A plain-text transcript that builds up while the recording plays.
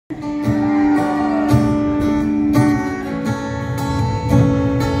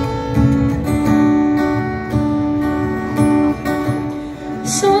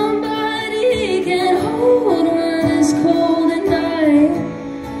Somebody can hold when it's cold at night.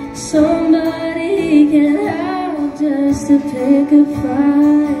 Somebody can help just to pick a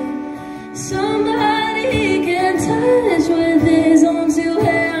fight. Somebody can touch with his own two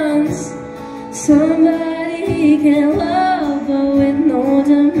hands. Somebody can love but with no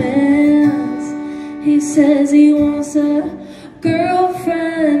demands. He says he wants a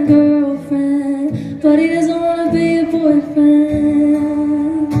girlfriend, but he doesn't want to be a boyfriend.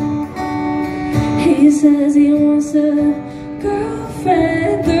 He says he wants a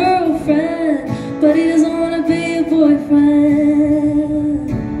girlfriend, but he doesn't want to be a boyfriend.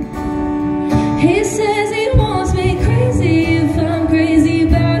 He says he wants me crazy if I'm crazy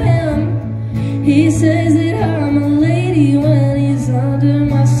about him. He says that I'm a lady when he's under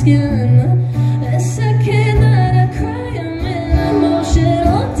my skin. The second that I cry, I'm an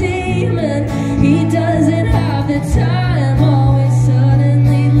emotional demon. He doesn't have the time, always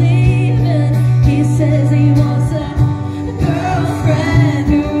suddenly leaving. He says he wants a girlfriend,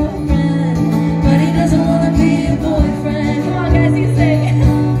 but he doesn't want to be a boyfriend. Come on guys, you sing.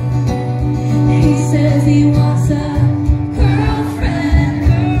 He says he wants a girlfriend,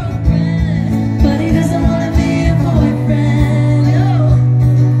 but he doesn't want to be a boyfriend. No,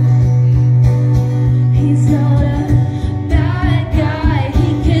 he's not a bad guy. He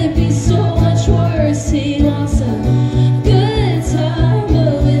could be so much worse. He wants a good time,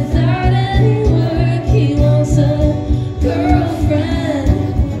 but without any work. He wants a girlfriend,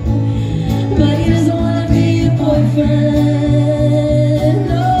 but he doesn't want to be a boyfriend.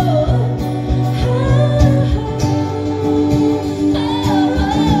 No.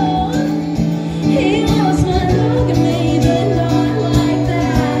 He wants monogamy, but not like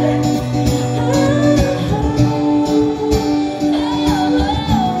that.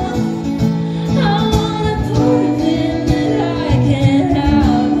 I want a part of him that I can't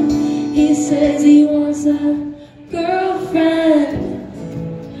have. He says he wants a girlfriend,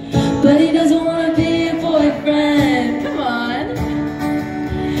 but he doesn't want to be a boyfriend. Come on.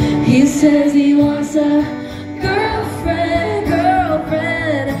 He says he wants a